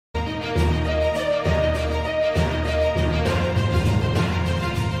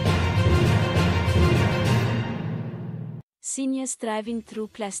Seniors thriving through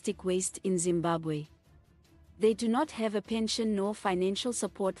plastic waste in Zimbabwe. They do not have a pension nor financial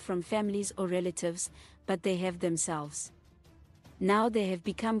support from families or relatives, but they have themselves. Now they have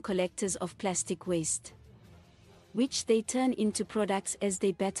become collectors of plastic waste, which they turn into products as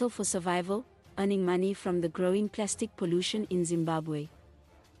they battle for survival, earning money from the growing plastic pollution in Zimbabwe.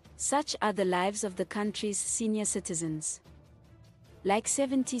 Such are the lives of the country's senior citizens. Like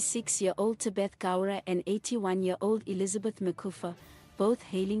 76-year-old Tabeth Gowere and 81-year-old Elizabeth Makufa, both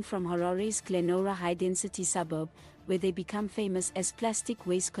hailing from Harare's Glenora high-density suburb, where they become famous as plastic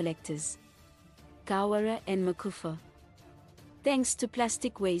waste collectors. Gowere and Makufa, thanks to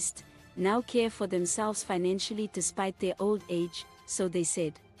plastic waste, now care for themselves financially despite their old age, so they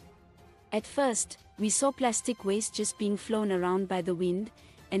said. At first, we saw plastic waste just being flown around by the wind,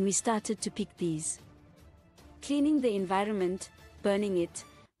 and we started to pick these. Cleaning the environment, burning it,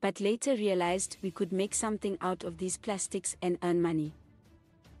 but later realized we could make something out of these plastics and earn money.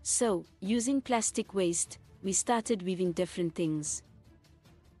 So, using plastic waste, we started weaving different things,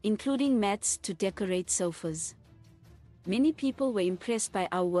 including mats to decorate sofas. Many people were impressed by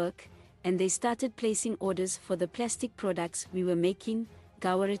our work, and they started placing orders for the plastic products we were making,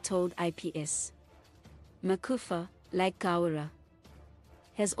 Gowere told IPS. Makufa, like Gowere,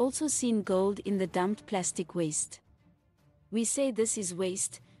 has also seen gold in the dumped plastic waste. We say this is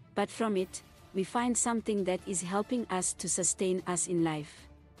waste, but from it, we find something that is helping us to sustain us in life.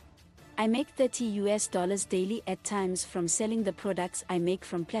 I make $30 daily at times from selling the products I make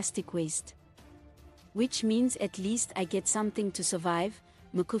from plastic waste, which means at least I get something to survive,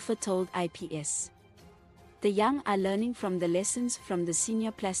 Makufa told IPS. The young are learning from the lessons from the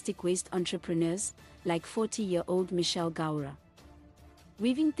senior plastic waste entrepreneurs, like 40-year-old Michelle Gowere.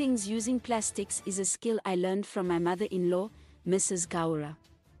 Weaving things using plastics is a skill I learned from my mother-in-law, Mrs. Gowere.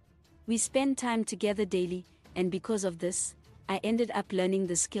 We spend time together daily, and because of this, I ended up learning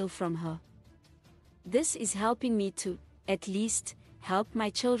the skill from her. This is helping me to, at least, help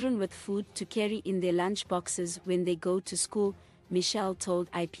my children with food to carry in their lunch boxes when they go to school, Michelle told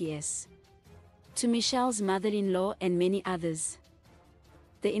IPS. To Michelle's mother-in-law and many others,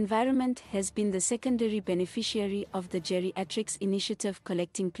 the environment has been the secondary beneficiary of the geriatrics initiative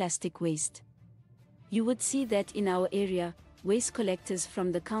collecting plastic waste. You would see that in our area, waste collectors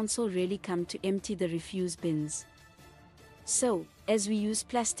from the council really come to empty the refuse bins. So, as we use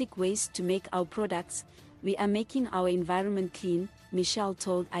plastic waste to make our products, we are making our environment clean, Michelle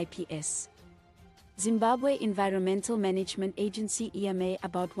told IPS. Zimbabwe Environmental Management Agency EMA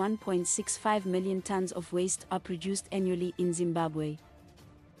about 1.65 million tons of waste are produced annually in Zimbabwe,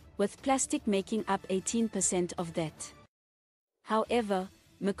 with plastic making up 18% of that. However,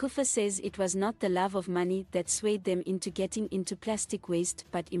 Makufa says it was not the love of money that swayed them into getting into plastic waste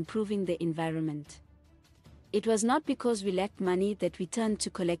but improving the environment. It was not because we lacked money that we turned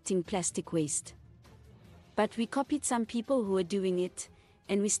to collecting plastic waste, but we copied some people who were doing it,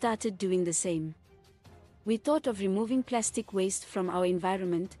 and we started doing the same. We thought of removing plastic waste from our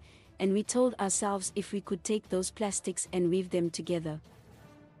environment, and we told ourselves if we could take those plastics and weave them together,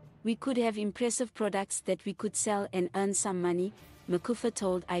 we could have impressive products that we could sell and earn some money, Makufa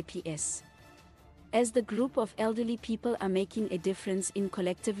told IPS. As the group of elderly people are making a difference in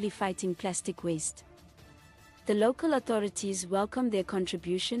collectively fighting plastic waste, the local authorities welcome their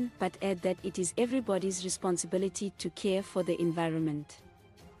contribution but add that it is everybody's responsibility to care for the environment.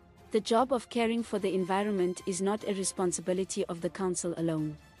 The job of caring for the environment is not a responsibility of the council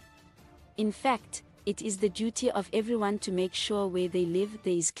alone. In fact, it is the duty of everyone to make sure where they live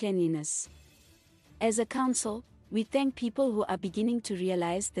there is cleanliness. As a council, we thank people who are beginning to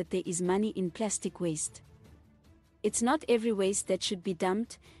realize that there is money in plastic waste. It's not every waste that should be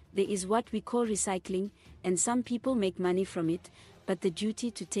dumped, there is what we call recycling, and some people make money from it, but the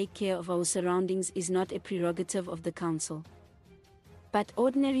duty to take care of our surroundings is not a prerogative of the council, but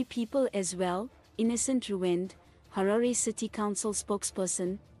ordinary people as well, Innocent Ruwend, Harare City Council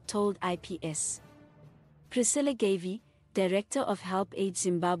spokesperson, told IPS. Priscilla Gavey, Director of Help Age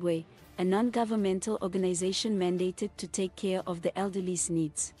Zimbabwe, a non-governmental organization mandated to take care of the elderly's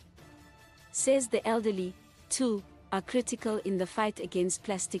needs, says the elderly, too, are critical in the fight against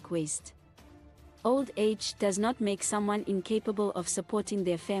plastic waste. Old age does not make someone incapable of supporting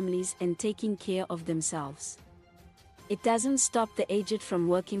their families and taking care of themselves. It doesn't stop the aged from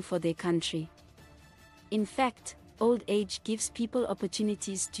working for their country. In fact, old age gives people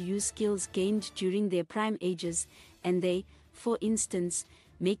opportunities to use skills gained during their prime ages, and they, for instance,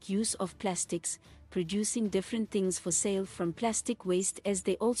 make use of plastics, producing different things for sale from plastic waste as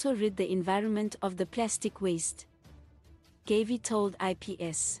they also rid the environment of the plastic waste. Gavey told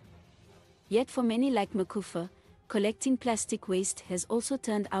IPS. Yet for many like Makufa, collecting plastic waste has also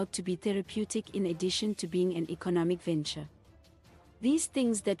turned out to be therapeutic in addition to being an economic venture. These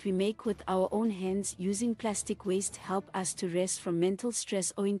things that we make with our own hands using plastic waste help us to rest from mental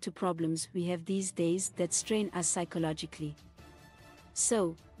stress owing to problems we have these days that strain us psychologically.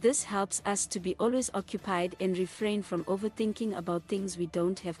 So, this helps us to be always occupied and refrain from overthinking about things we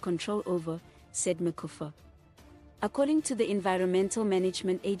don't have control over, said Makufa. According to the Environmental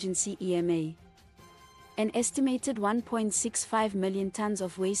Management Agency (EMA), an estimated 1.65 million tons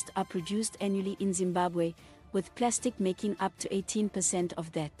of waste are produced annually in Zimbabwe, with plastic making up to 18%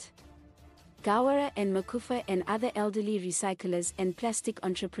 of that. Gowere and Makufa and other elderly recyclers and plastic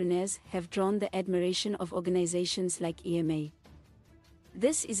entrepreneurs have drawn the admiration of organizations like EMA.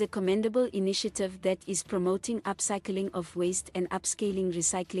 This is a commendable initiative that is promoting upcycling of waste and upscaling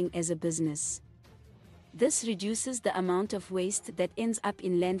recycling as a business. This reduces the amount of waste that ends up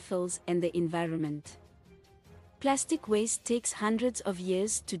in landfills and the environment. Plastic waste takes hundreds of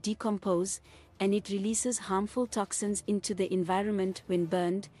years to decompose, and it releases harmful toxins into the environment when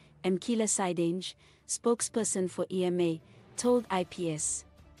burned, Mkila Sidange, spokesperson for EMA, told IPS.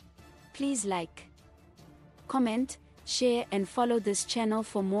 Please like, comment, share and follow this channel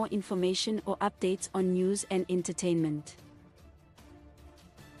for more information or updates on news and entertainment.